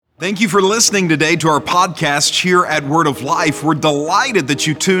Thank you for listening today to our podcast here at Word of Life. We're delighted that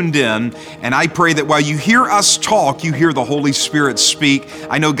you tuned in, and I pray that while you hear us talk, you hear the Holy Spirit speak.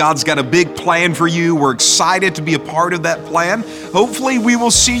 I know God's got a big plan for you. We're excited to be a part of that plan. Hopefully, we will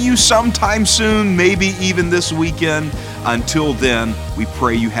see you sometime soon, maybe even this weekend. Until then, we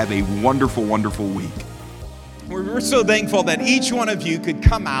pray you have a wonderful, wonderful week. We're so thankful that each one of you could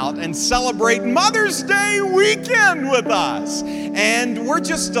come out and celebrate Mother's Day weekend with us. And we're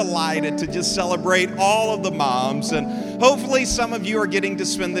just delighted to just celebrate all of the moms. And hopefully some of you are getting to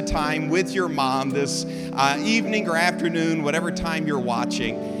spend the time with your mom this evening or afternoon, whatever time you're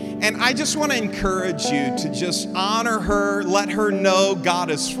watching. And I just want to encourage you to just honor her, let her know God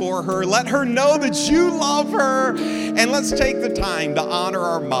is for her, let her know that you love her, and let's take the time to honor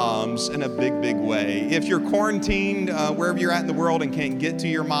our moms in a big, big way. If you're quarantined wherever you're at in the world and can't get to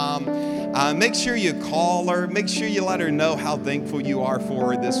your mom, make sure you call her, make sure you let her know how thankful you are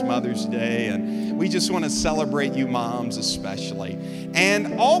for her this Mother's Day, and we just want to celebrate you moms especially.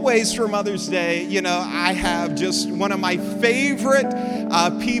 And always for Mother's Day, you know, I have just one of my favorite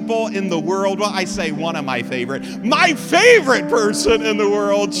people in the world. Well, I say one of my favorite person in the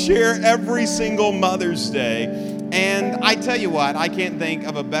world share every single Mother's Day. And I tell you what, I can't think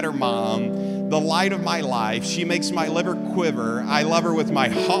of a better mom, the light of my life. She makes my liver quiver. I love her with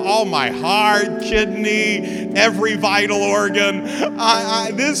all my heart, kidney, every vital organ.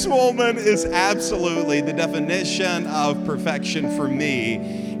 This woman is absolutely the definition of perfection for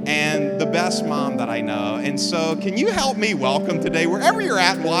me and the best mom that I know. And so can you help me welcome today, wherever you're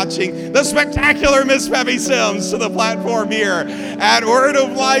at watching, the spectacular Miss Peppi Sims to the platform here at Word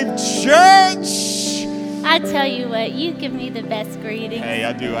of Life Church. I tell you what, you give me the best greetings. Hey,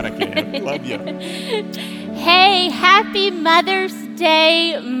 I do what I can. Love you. Hey, happy Mother's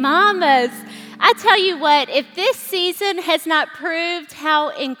Day, mamas. I tell you what, if this season has not proved how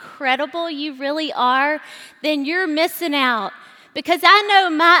incredible you really are, then you're missing out. Because I know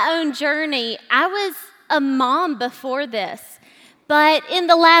my own journey. I was a mom before this. But in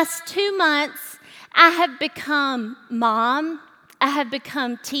the last 2 months, I have become mom. I have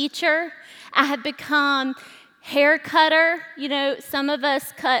become teacher. I have become hair cutter. You know, some of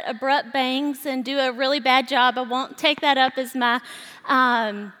us cut abrupt bangs and do a really bad job. I won't take that up as my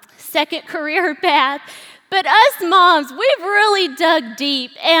second career path. But us moms, we've really dug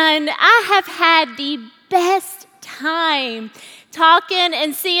deep. And I have had the best time talking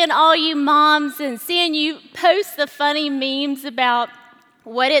and seeing all you moms and seeing you post the funny memes about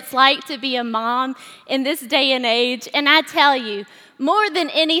what it's like to be a mom in this day and age. And I tell you, more than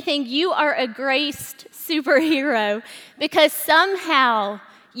anything, you are a graced superhero because somehow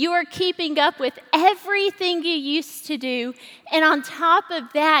you are keeping up with everything you used to do. And on top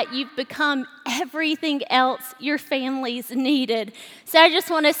of that, you've become everything else your families needed. So I just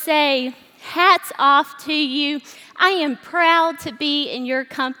want to say, hats off to you. I am proud to be in your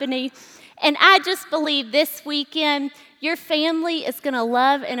company. And I just believe this weekend, your family is going to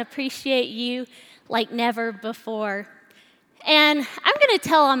love and appreciate you like never before. And I'm going to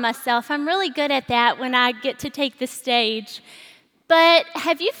tell on myself. I'm really good at that when I get to take the stage. But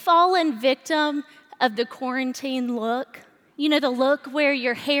have you fallen victim of the quarantine look? You know, the look where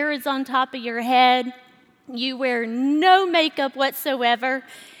your hair is on top of your head, you wear no makeup whatsoever,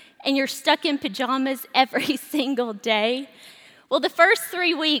 and you're stuck in pajamas every single day. Well, the first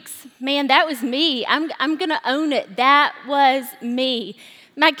 3 weeks, man, that was me. I'm going to own it. That was me.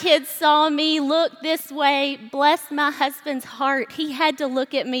 My kids saw me look this way. Bless my husband's heart. He had to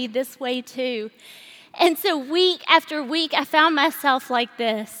look at me this way too. And so week after week, I found myself like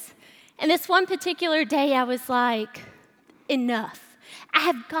this. And this one particular day, I was like, enough. I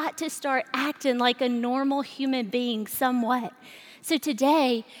have got to start acting like a normal human being somewhat. So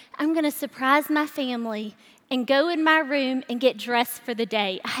today, I'm going to surprise my family and go in my room and get dressed for the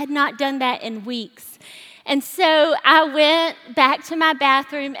day. I had not done that in weeks. And so I went back to my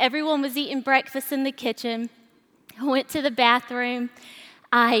bathroom. Everyone was eating breakfast in the kitchen. I went to the bathroom.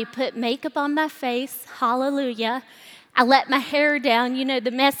 I put makeup on my face. Hallelujah. I let my hair down. You know,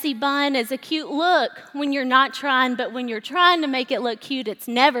 the messy bun is a cute look when you're not trying, but when you're trying to make it look cute, it's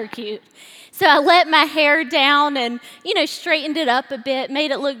never cute. So I let my hair down and, you know, straightened it up a bit,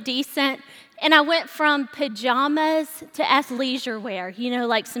 made it look decent. And I went from pajamas to athleisure wear, you know,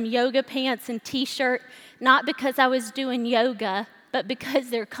 like some yoga pants and t-shirt, not because I was doing yoga, but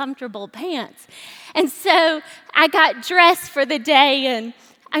because they're comfortable pants. And so I got dressed for the day, and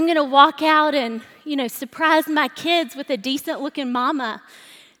I'm going to walk out and, you know, surprise my kids with a decent-looking mama.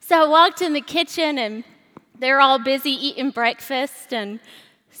 So I walked in the kitchen, and they're all busy eating breakfast, and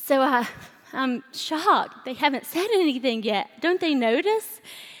so I'm shocked. They haven't said anything yet. Don't they notice?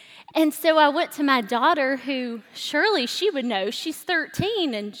 And so I went to my daughter, who surely she would know. She's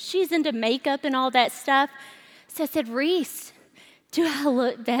 13 and she's into makeup and all that stuff. So I said, Reese, do I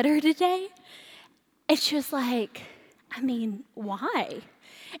look better today? And she was like, why?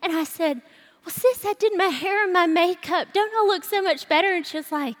 And I said, well, sis, I did my hair and my makeup. Don't I look so much better? And she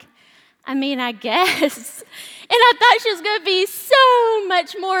was like, I guess. And I thought she was going to be so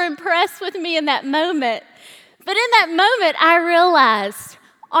much more impressed with me in that moment. But in that moment, I realized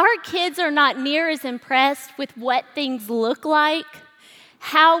our kids are not near as impressed with what things look like,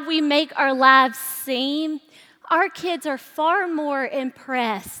 how we make our lives seem. Our kids are far more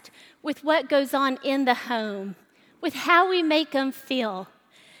impressed with what goes on in the home, with how we make them feel.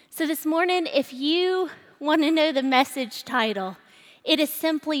 So this morning, if you want to know the message title, it is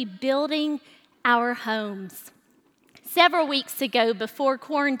simply Building Our Homes. Several weeks ago, before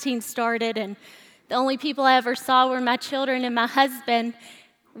quarantine started, and the only people I ever saw were my children and my husband,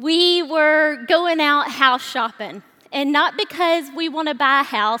 we were going out house shopping. And not because we want to buy a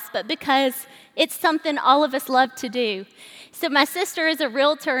house, but because it's something all of us love to do. So my sister is a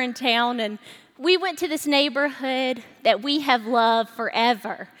realtor in town, and we went to this neighborhood that we have loved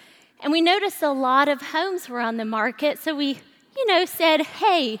forever. And we noticed a lot of homes were on the market, so we, said,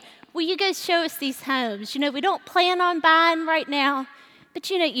 hey, will you go show us these homes? We don't plan on buying right now, but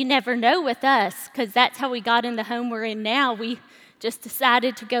you never know with us, because that's how we got in the home we're in now. We just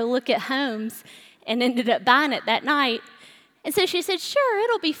decided to go look at homes and ended up buying it that night. And so she said, sure,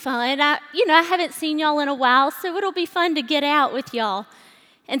 it'll be fun. I haven't seen y'all in a while, so it'll be fun to get out with y'all.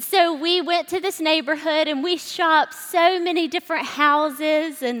 And so we went to this neighborhood and we shopped so many different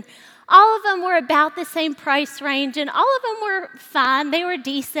houses, and all of them were about the same price range, and all of them were fine. They were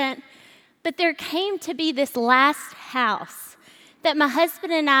decent. But there came to be this last house that my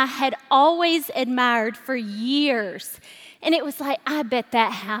husband and I had always admired for years. And it was like, I bet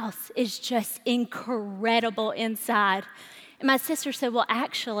that house is just incredible inside. And my sister said, well,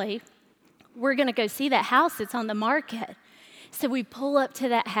 actually, we're going to go see that house. It's on the market. So we pull up to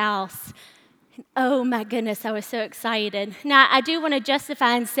that house. And oh, my goodness, I was so excited. Now, I do want to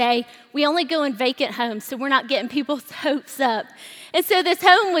justify and say we only go in vacant homes, so we're not getting people's hopes up. And so this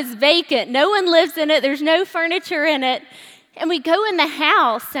home was vacant. No one lives in it. There's no furniture in it. And we go in the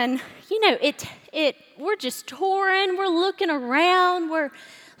house, and, we're just touring. We're looking around. We're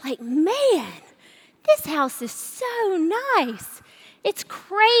like, man, this house is so nice. It's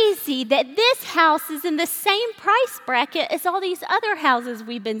crazy that this house is in the same price bracket as all these other houses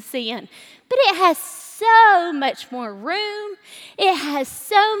we've been seeing. But it has so much more room. It has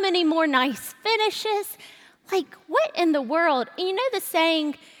so many more nice finishes. Like, what in the world? And you know the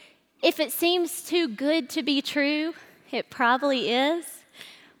saying, if it seems too good to be true, it probably is.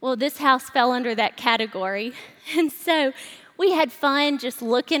 Well, this house fell under that category. And so we had fun just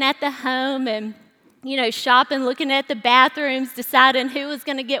looking at the home and, shopping, looking at the bathrooms, deciding who was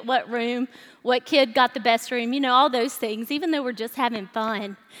going to get what room, what kid got the best room, all those things, even though we're just having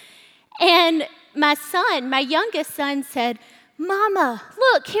fun. And my youngest son said, Mama,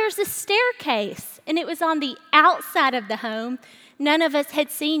 look, here's a staircase. And it was on the outside of the home. None of us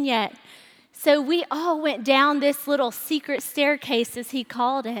had seen yet. So we all went down this little secret staircase, as he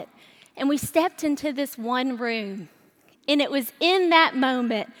called it, and we stepped into this one room. And it was in that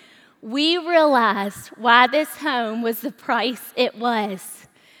moment we realized why this home was the price it was.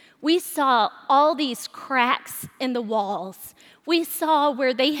 We saw all these cracks in the walls. We saw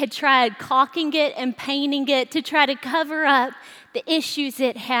where they had tried caulking it and painting it to try to cover up the issues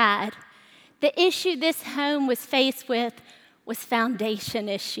it had. The issue this home was faced with was foundation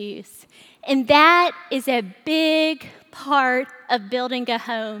issues. And that is a big part of building a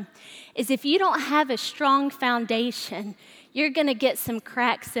home, is if you don't have a strong foundation, you're going to get some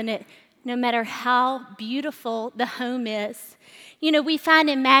cracks in it, no matter how beautiful the home is. We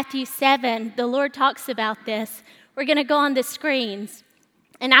find in Matthew 7, the Lord talks about this. We're going to go on the screens.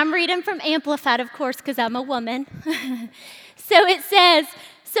 And I'm reading from Amplified, of course, because I'm a woman. So it says,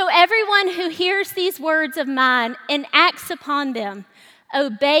 so everyone who hears these words of mine and acts upon them,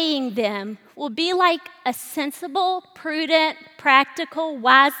 obeying them, will be like a sensible, prudent, practical,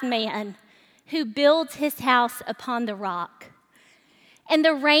 wise man who builds his house upon the rock. And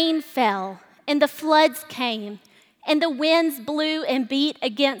the rain fell, and the floods came, and the winds blew and beat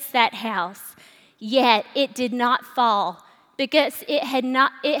against that house. Yet it did not fall, because it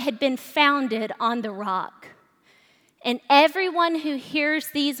had been founded on the rock. And everyone who hears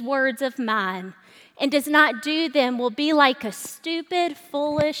these words of mine and does not do them will be like a stupid,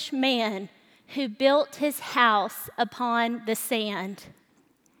 foolish man who built his house upon the sand.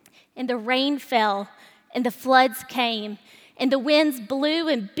 And the rain fell, and the floods came, and the winds blew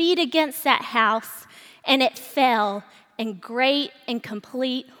and beat against that house, and it fell, and great and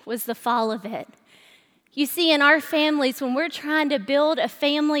complete was the fall of it. You see, in our families, when we're trying to build a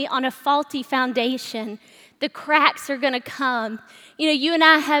family on a faulty foundation, the cracks are going to come. You and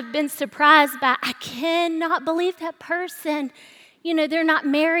I have been surprised by, I cannot believe that person, they're not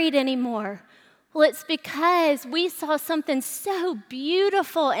married anymore. Well, it's because we saw something so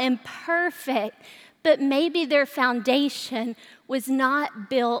beautiful and perfect, but maybe their foundation was not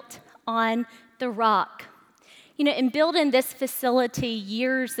built on the rock. In building this facility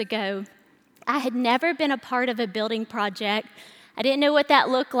years ago, I had never been a part of a building project. I didn't know what that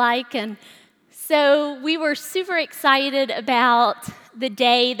looked like, and so we were super excited about the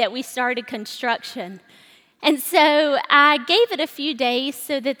day that we started construction. And so I gave it a few days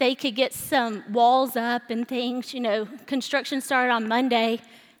so that they could get some walls up and things. Construction started on Monday.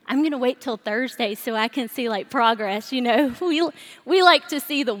 I'm going to wait till Thursday so I can see progress. We like to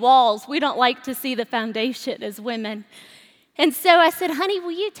see the walls. We don't like to see the foundation as women. And so I said, honey,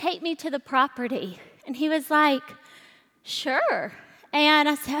 will you take me to the property? And he was like, sure. And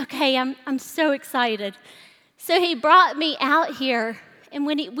I said, okay, I'm so excited. So he brought me out here, and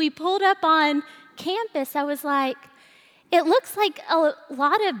when we pulled up on campus, I was like, it looks like a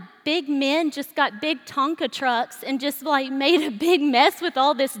lot of big men just got big Tonka trucks and just made a big mess with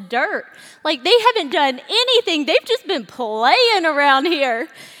all this dirt. They haven't done anything. They've just been playing around here.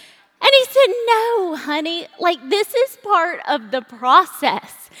 And he said, no, honey, this is part of the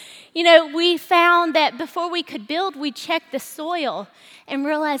process. We found that before we could build, we checked the soil and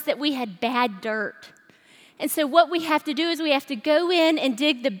realized that we had bad dirt. And so what we have to do is we have to go in and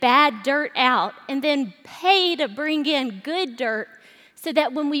dig the bad dirt out and then pay to bring in good dirt so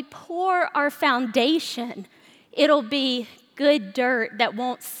that when we pour our foundation, it'll be good dirt that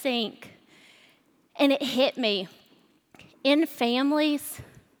won't sink. And it hit me. In families,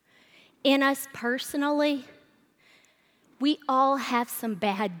 in us personally, we all have some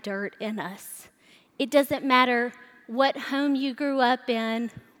bad dirt in us. It doesn't matter what home you grew up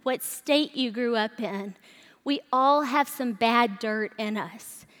in, what state you grew up in. We all have some bad dirt in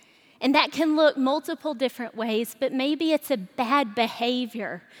us. And that can look multiple different ways, but maybe it's a bad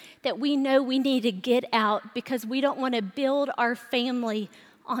behavior that we know we need to get out because we don't want to build our family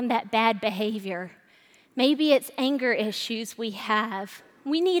on that bad behavior. Maybe it's anger issues we have.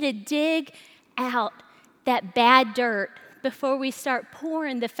 We need to dig out that bad dirt before we start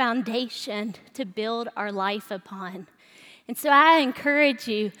pouring the foundation to build our life upon. And so I encourage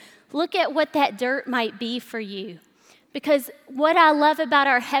you, look at what that dirt might be for you. Because what I love about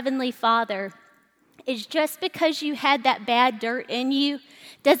our Heavenly Father is just because you had that bad dirt in you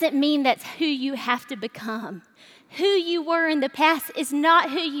doesn't mean that's who you have to become. Who you were in the past is not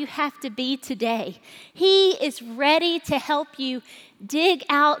who you have to be today. He is ready to help you dig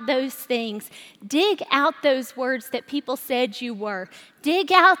out those things. Dig out those words that people said you were.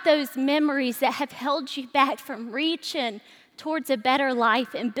 Dig out those memories that have held you back from reaching towards a better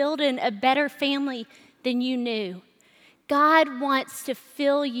life and building a better family than you knew. God wants to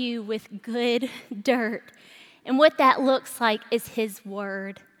fill you with good dirt. And what that looks like is His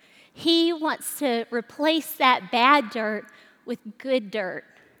Word. He wants to replace that bad dirt with good dirt.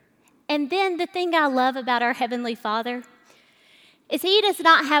 And then the thing I love about our Heavenly Father is He does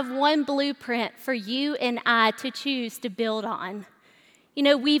not have one blueprint for you and I to choose to build on.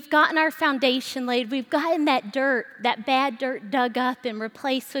 We've gotten our foundation laid. We've gotten that dirt, that bad dirt dug up and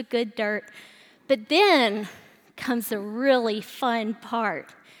replaced with good dirt. But then comes the really fun part.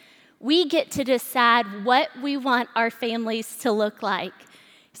 We get to decide what we want our families to look like.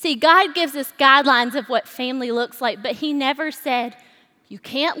 See, God gives us guidelines of what family looks like, but He never said, you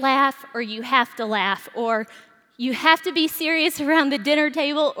can't laugh or you have to laugh, or you have to be serious around the dinner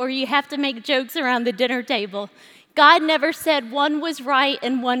table or you have to make jokes around the dinner table. God never said one was right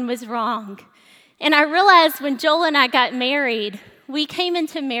and one was wrong. And I realized when Joel and I got married, we came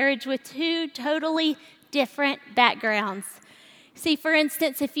into marriage with two totally different backgrounds. See, for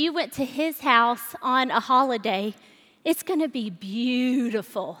instance, if you went to his house on a holiday, it's going to be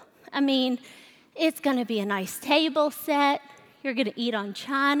beautiful. It's going to be a nice table set. You're going to eat on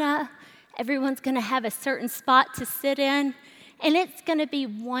china. Everyone's going to have a certain spot to sit in, and it's going to be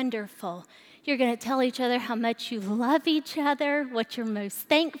wonderful. You're going to tell each other how much you love each other, what you're most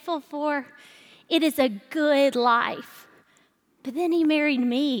thankful for. It is a good life. But then he married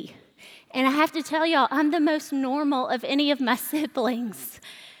me. And I have to tell y'all, I'm the most normal of any of my siblings.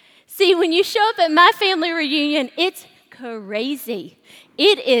 See, when you show up at my family reunion, it's crazy.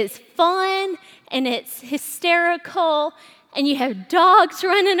 It is fun and it's hysterical, and you have dogs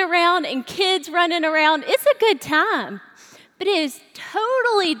running around and kids running around. It's a good time. but it is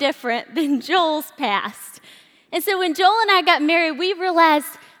totally different than Joel's past. And so when Joel and I got married, we realized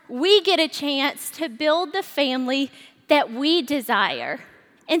we get a chance to build the family that we desire.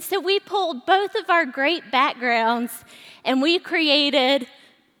 And so we pulled both of our great backgrounds and we created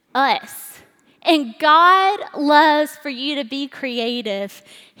us. And God loves for you to be creative.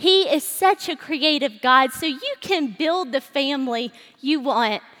 He is such a creative God, so you can build the family you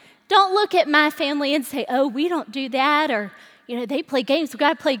want. Don't look at my family and say, oh, we don't do that, or, they play games, we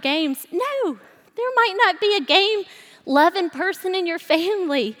got to play games. No, there might not be a game-loving person in your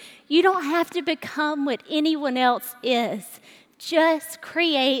family. You don't have to become what anyone else is. Just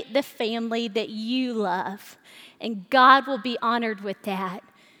create the family that you love, and God will be honored with that.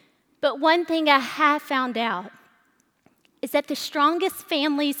 But one thing I have found out is that the strongest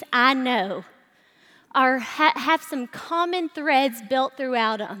families I know have some common threads built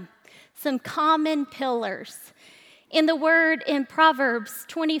throughout them, some common pillars. In the word in Proverbs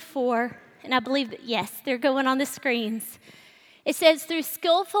 24, and I believe that, yes, they're going on the screens. It says, through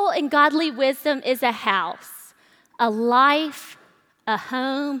skillful and godly wisdom is a house, a life, a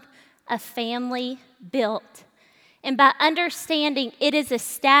home, a family built. And by understanding, it is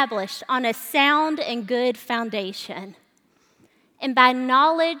established on a sound and good foundation. And by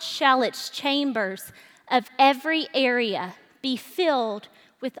knowledge shall its chambers of every area be filled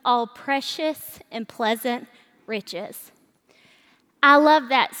with all precious and pleasant riches. I love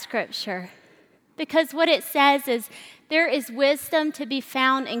that scripture because what it says is there is wisdom to be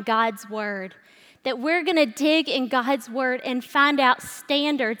found in God's word, that we're going to dig in God's word and find out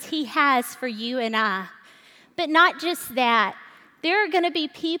standards He has for you and I. But not just that, there are going to be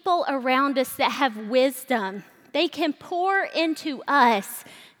people around us that have wisdom. They can pour into us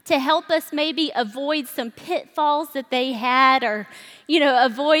to help us maybe avoid some pitfalls that they had, or,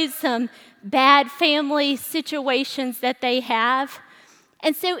 avoid some bad family situations that they have.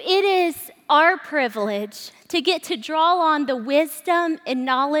 And so it is our privilege to get to draw on the wisdom and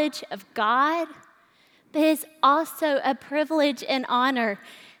knowledge of God, but it's also a privilege and honor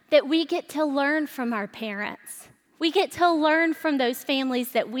that we get to learn from our parents. We get to learn from those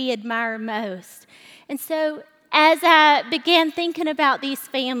families that we admire most. And so as I began thinking about these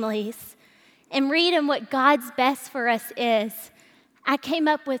families and reading what God's best for us is, I came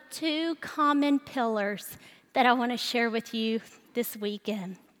up with 2 common pillars that I want to share with you this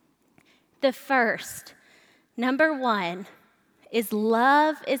weekend. The first, number 1, is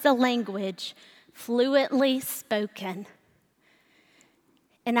love is a language fluently spoken.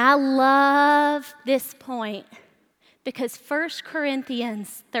 And I love this point because 1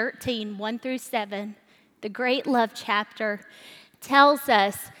 Corinthians 13, 1-7, the great love chapter, tells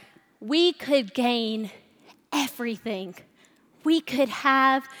us we could gain everything. We could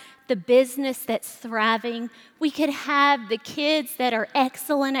have the business that's thriving. We could have the kids that are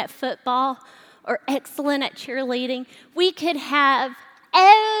excellent at football or excellent at cheerleading. We could have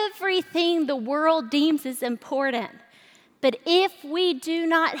everything the world deems as important. But if we do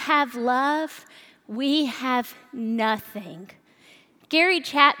not have love, we have nothing. Gary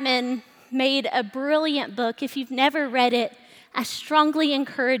Chapman made a brilliant book. If you've never read it, I strongly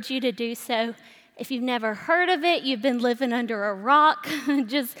encourage you to do so. If you've never heard of it, you've been living under a rock.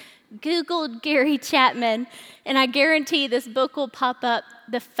 Just Google Gary Chapman, and I guarantee this book will pop up,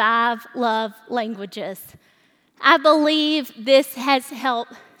 The 5 Love Languages. I believe this has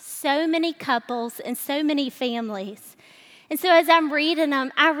helped so many couples and so many families. And so as I'm reading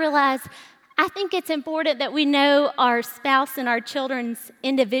them, I realize I think it's important that we know our spouse and our children's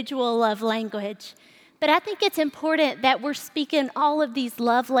individual love language. But I think it's important that we're speaking all of these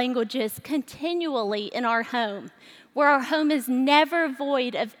love languages continually in our home, where our home is never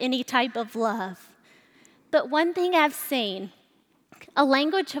void of any type of love. But one thing I've seen, a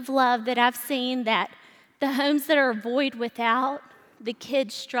language of love that I've seen that the homes that are void without, the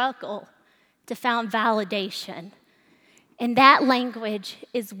kids struggle to find validation. And that language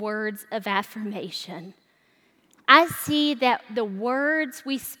is words of affirmation. I see that the words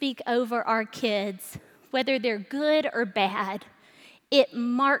we speak over our kids, whether they're good or bad, it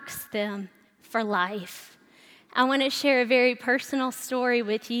marks them for life. I want to share a very personal story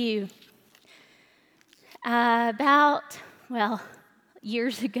with you.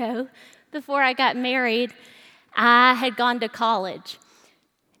 Years ago, before I got married, I had gone to college.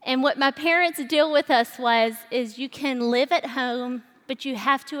 And what my parents' deal with us is you can live at home, but you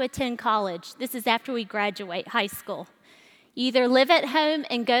have to attend college. This is after we graduate high school. You either live at home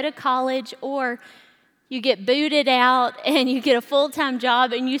and go to college, or you get booted out and you get a full-time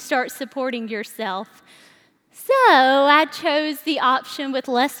job and you start supporting yourself. So I chose the option with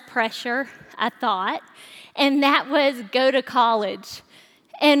less pressure, I thought, and that was go to college.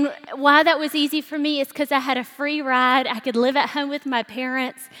 And why that was easy for me is because I had a free ride. I could live at home with my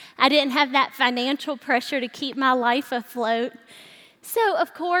parents. I didn't have that financial pressure to keep my life afloat. So,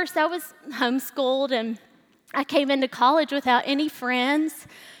 of course, I was homeschooled, and I came into college without any friends.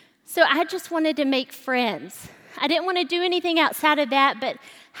 So I just wanted to make friends. I didn't want to do anything outside of that, but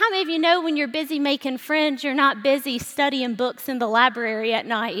how many of you know when you're busy making friends, you're not busy studying books in the library at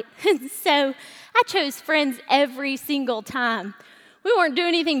night? So I chose friends every single time. We weren't doing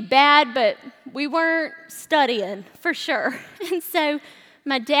anything bad, but we weren't studying for sure. And so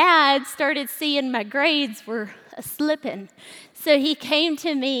my dad started seeing my grades were slipping. So he came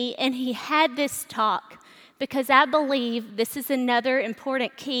to me and he had this talk, because I believe this is another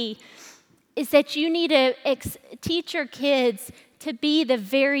important key, is that you need to teach your kids to be the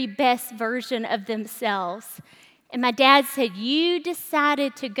very best version of themselves. And my dad said, you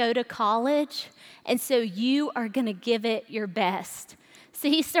decided to go to college, and so you are going to give it your best. So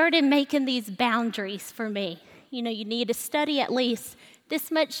he started making these boundaries for me. You know, you need to study at least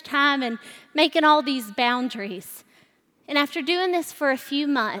this much time, and making all these boundaries. And after doing this for a few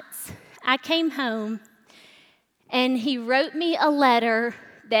months, I came home, and he wrote me a letter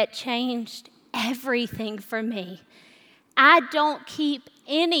that changed everything for me. I don't keep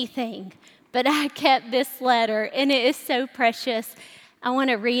anything, but I kept this letter, and it is so precious. I want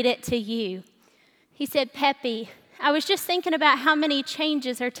to read it to you. He said, Peppi, I was just thinking about how many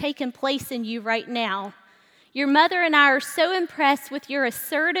changes are taking place in you right now. Your mother and I are so impressed with your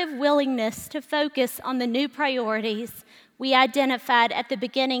assertive willingness to focus on the new priorities we identified at the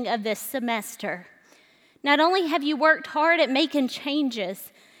beginning of this semester. Not only have you worked hard at making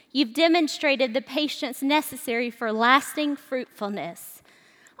changes, you've demonstrated the patience necessary for lasting fruitfulness.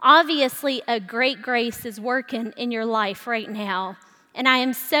 Obviously, a great grace is working in your life right now, and I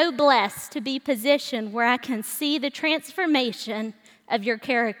am so blessed to be positioned where I can see the transformation of your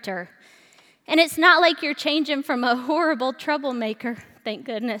character. And it's not like you're changing from a horrible troublemaker, thank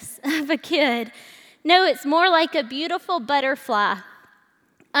goodness, of a kid. No, it's more like a beautiful butterfly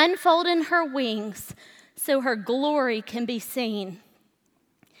unfolding her wings so her glory can be seen.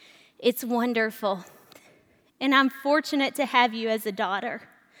 It's wonderful, and I'm fortunate to have you as a daughter.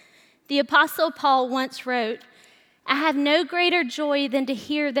 The Apostle Paul once wrote, I have no greater joy than to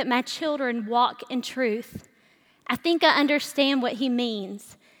hear that my children walk in truth. I think I understand what he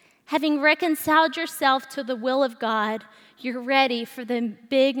means. Having reconciled yourself to the will of God, you're ready for the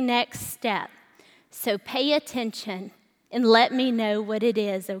big next step. So pay attention and let me know what it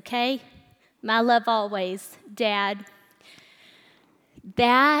is, okay? My love always, Dad.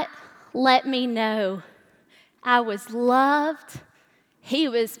 That let me know I was loved, he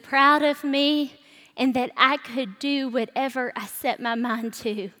was proud of me, and that I could do whatever I set my mind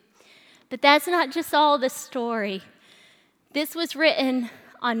to. But that's not just all the story. This was written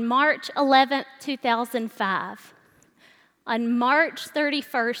on March 11th, 2005. On March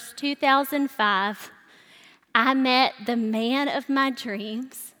 31st, 2005, I met the man of my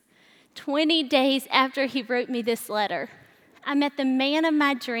dreams. 20 days after he wrote me this letter, I met the man of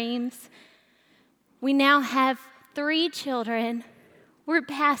my dreams. We now have 3 children. We're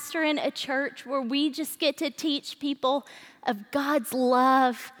pastoring a church where we just get to teach people of God's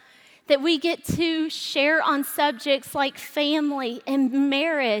love, that we get to share on subjects like family and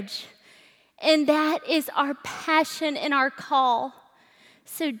marriage. And that is our passion and our call.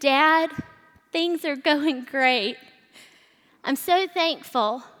 So, Dad, things are going great. I'm so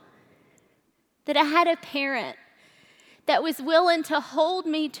thankful that I had a parent that was willing to hold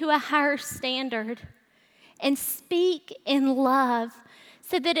me to a higher standard and speak in love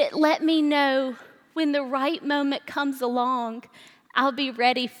so that it let me know when the right moment comes along, I'll be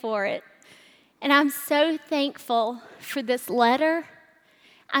ready for it. And I'm so thankful for this letter.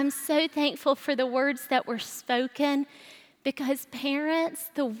 I'm so thankful for the words that were spoken, because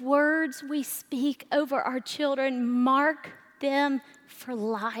parents, the words we speak over our children mark them for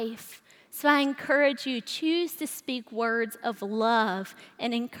life. So I encourage you, choose to speak words of love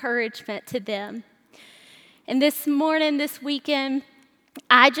and encouragement to them. And this morning, this weekend,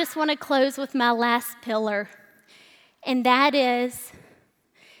 I just want to close with my last pillar, and that is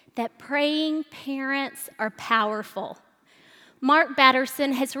that praying parents are powerful. Mark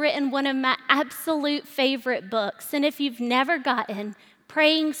Batterson has written one of my absolute favorite books, and if you've never gotten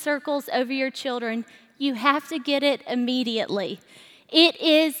Praying Circles Over Your Children, you have to get it immediately. It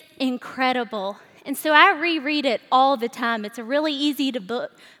is incredible, and so I reread it all the time. It's a really easy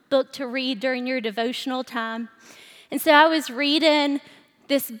book to read during your devotional time. And so I was reading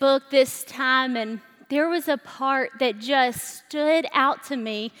this book this time, and there was a part that just stood out to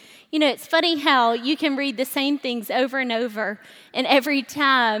me. You know, it's funny how you can read the same things over and over, and every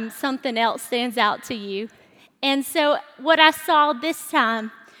time something else stands out to you. And so what I saw this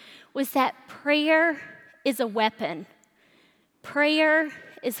time was that prayer is a weapon. Prayer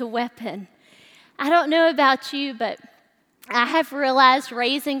is a weapon. I don't know about you, but I have realized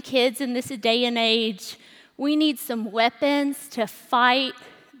raising kids in this day and age, we need some weapons to fight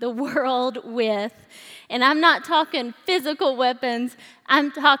the world with. And I'm not talking physical weapons,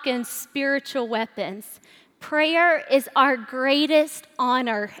 I'm talking spiritual weapons. Prayer is our greatest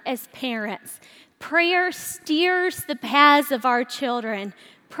honor as parents. Prayer steers the paths of our children.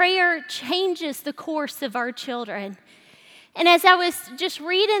 Prayer changes the course of our children. And as I was just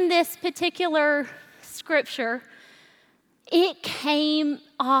reading this particular scripture, it came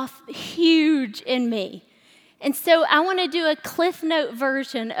off huge in me. And so I want to do a Cliff Note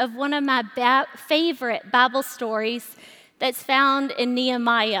version of one of my favorite Bible stories that's found in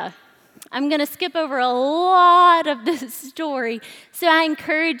Nehemiah. I'm going to skip over a lot of this story, so I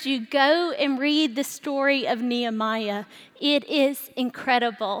encourage you, go and read the story of Nehemiah. It is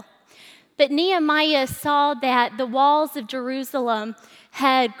incredible. But Nehemiah saw that the walls of Jerusalem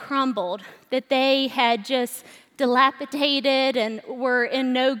had crumbled, that they had just dilapidated and were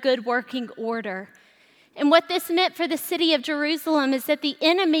in no good working order. And what this meant for the city of Jerusalem is that the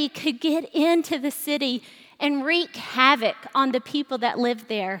enemy could get into the city and wreak havoc on the people that lived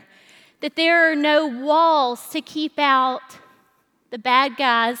there. That there are no walls to keep out the bad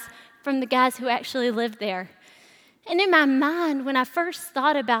guys from the guys who actually lived there. And in my mind, when I first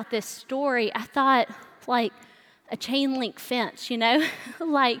thought about this story, I thought like a chain link fence, you know?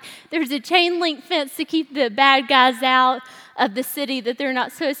 Like there's a chain link fence to keep the bad guys out of the city that they're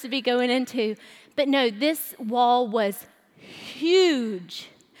not supposed to be going into. But no, this wall was huge.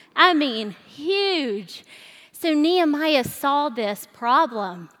 I mean, huge. So Nehemiah saw this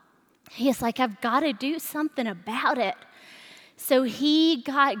problem. He's like, I've got to do something about it. So he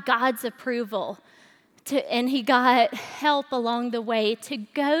got God's approval and he got help along the way to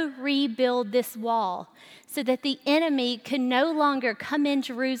go rebuild this wall so that the enemy could no longer come in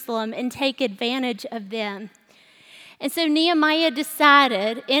Jerusalem and take advantage of them. And so Nehemiah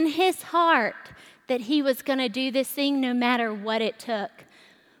decided in his heart that he was going to do this thing no matter what it took.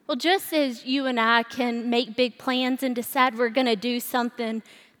 Well, just as you and I can make big plans and decide we're going to do something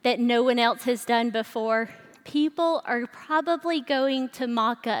that no one else has done before, people are probably going to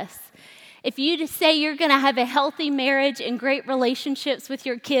mock us. If you just say you're going to have a healthy marriage and great relationships with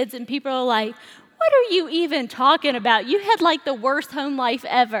your kids, and people are like, what are you even talking about? You had like the worst home life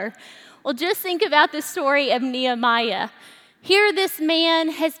ever. Well, just think about the story of Nehemiah. Here, this man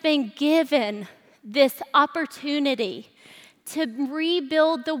has been given this opportunity to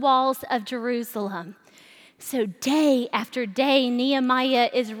rebuild the walls of Jerusalem. So day after day, Nehemiah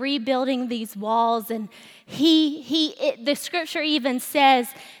is rebuilding these walls, and the scripture even says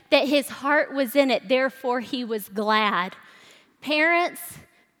that his heart was in it, therefore he was glad. Parents,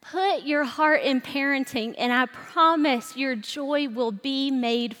 put your heart in parenting, and I promise your joy will be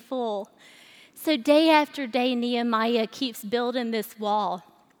made full. So day after day, Nehemiah keeps building this wall.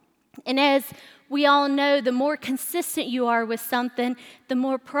 And as we all know, the more consistent you are with something, the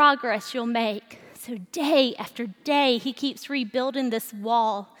more progress you'll make. So day after day, he keeps rebuilding this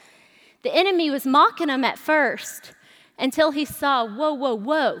wall. The enemy was mocking him at first until he saw,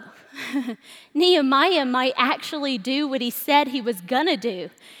 whoa. Nehemiah might actually do what he said he was going to do.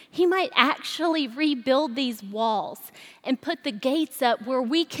 He might actually rebuild these walls and put the gates up where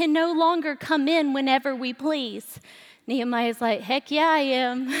we can no longer come in whenever we please. Nehemiah's like, heck yeah, I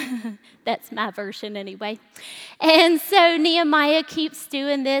am. That's my version anyway. And so Nehemiah keeps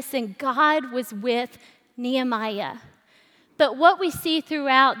doing this, and God was with Nehemiah. But what we see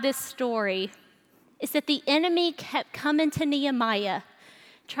throughout this story is that the enemy kept coming to Nehemiah,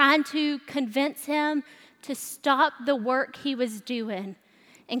 trying to convince him to stop the work he was doing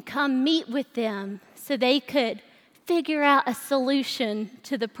and come meet with them so they could figure out a solution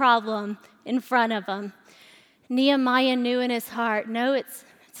to the problem in front of them. Nehemiah knew in his heart, no, it's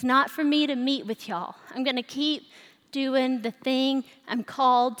not for me to meet with y'all. I'm going to keep doing the thing I'm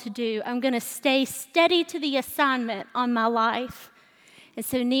called to do. I'm going to stay steady to the assignment on my life. And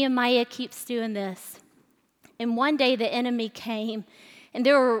so Nehemiah keeps doing this. And one day the enemy came, and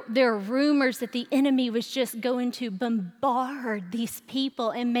there were rumors that the enemy was just going to bombard these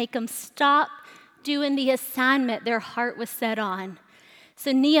people and make them stop doing the assignment their heart was set on.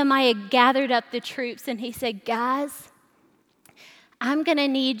 So Nehemiah gathered up the troops and he said, guys, I'm going to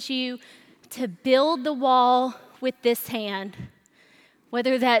need you to build the wall with this hand.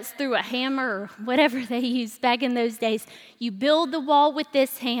 whether that's through a hammer or whatever they used back in those days. You build the wall with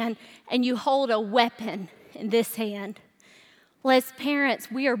this hand and you hold a weapon in this hand. Well, as parents,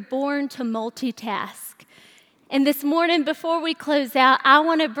 we are born to multitask. And this morning, before we close out, I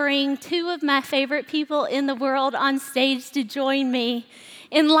want to bring two of my favorite people in the world on stage to join me.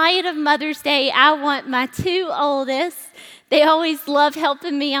 In light of Mother's Day, I want my two oldest. They always love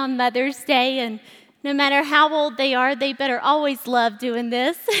helping me on Mother's Day, and no matter how old they are, they better always love doing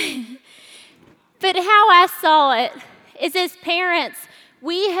this. But how I saw it is, as parents,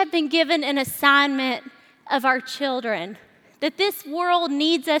 we have been given an assignment of our children, that this world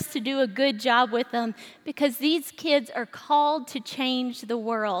needs us to do a good job with them because these kids are called to change the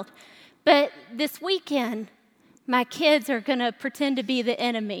world. But this weekend, my kids are going to pretend to be the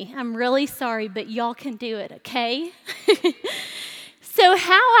enemy. I'm really sorry, but y'all can do it, okay? So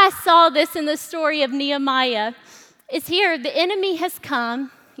how I saw this in the story of Nehemiah is here. The enemy has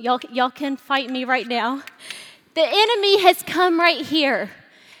come. Y'all can fight me right now. The enemy has come right here.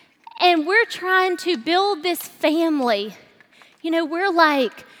 And we're trying to build this family. You know, we're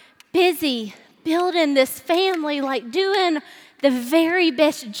like busy building this family, like doing the very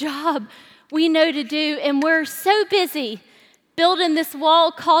best job we know to do. And we're so busy building this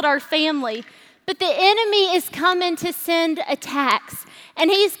wall called our family. But the enemy is coming to send attacks.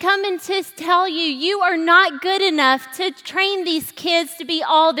 And he's coming to tell you, you are not good enough to train these kids to be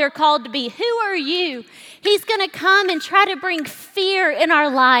all they're called to be. Who are you? He's going to come and try to bring fear in our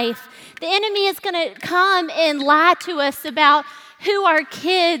life. The enemy is going to come and lie to us about who our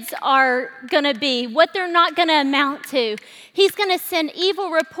kids are going to be, what they're not going to amount to. He's going to send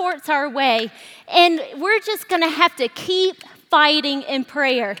evil reports our way. And we're just going to have to keep fighting in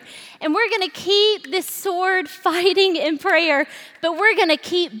prayer. And we're going to keep this sword fighting in prayer, but we're going to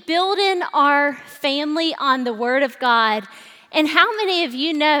keep building our family on the Word of God. And how many of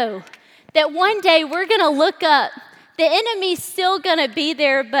you know that one day we're going to look up, the enemy's still going to be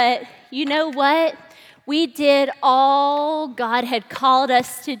there, but you know what? We did all God had called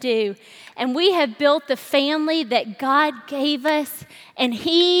us to do. And we have built the family that God gave us, and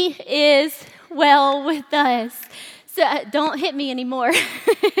He is well with us. So don't hit me anymore.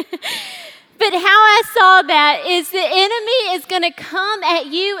 But how I saw that is the enemy is going to come at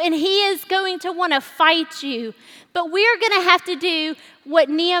you and he is going to want to fight you. But we're going to have to do what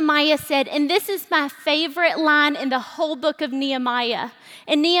Nehemiah said. And this is my favorite line in the whole book of Nehemiah.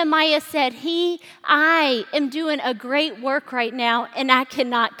 And Nehemiah said, I am doing a great work right now and I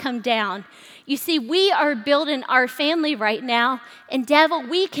cannot come down. You see, we are building our family right now, and devil,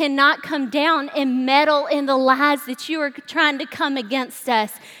 we cannot come down and meddle in the lies that you are trying to come against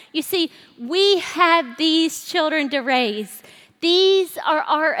us. You see, we have these children to raise. These are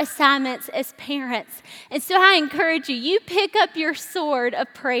our assignments as parents. And so I encourage you, you pick up your sword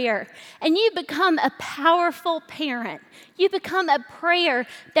of prayer and you become a powerful parent. You become a prayer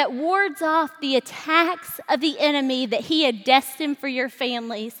that wards off the attacks of the enemy that he had destined for your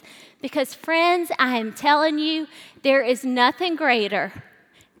families. Because friends, I am telling you, there is nothing greater.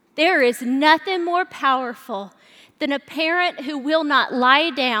 There is nothing more powerful than a parent who will not lie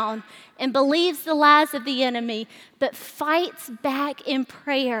down and believes the lies of the enemy, but fights back in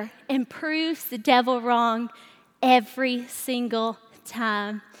prayer and proves the devil wrong every single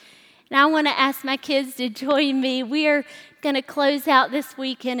time. And I want to ask my kids to join me. We are going to close out this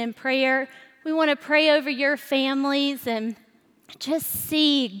weekend in prayer. We want to pray over your families and just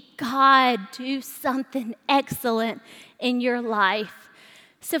see God do something excellent in your life.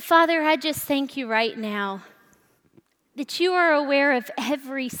 So, Father, I just thank you right now that you are aware of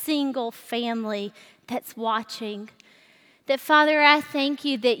every single family that's watching. That, Father, I thank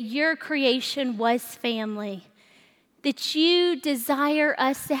you that your creation was family. That you desire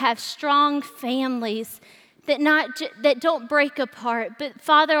us to have strong families that don't break apart. But,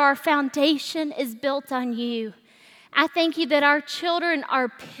 Father, our foundation is built on you. I thank you that our children are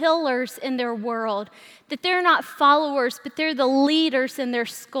pillars in their world, that they're not followers, but they're the leaders in their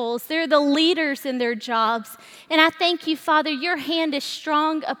schools. They're the leaders in their jobs. And I thank you, Father, your hand is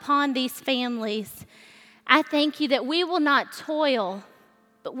strong upon these families. I thank you that we will not toil,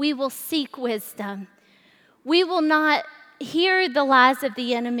 but we will seek wisdom. We will not hear the lies of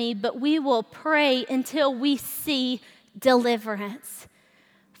the enemy, but we will pray until we see deliverance.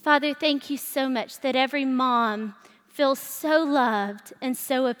 Father, thank you so much that every mom feels so loved and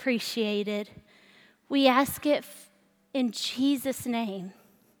so appreciated. We ask it in Jesus' name.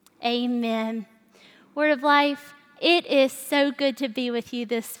 Amen. Word of Life, it is so good to be with you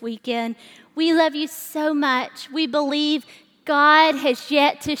this weekend. We love you so much. We believe God has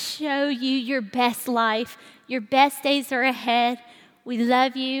yet to show you your best life. Your best days are ahead. We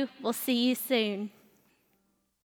love you. We'll see you soon.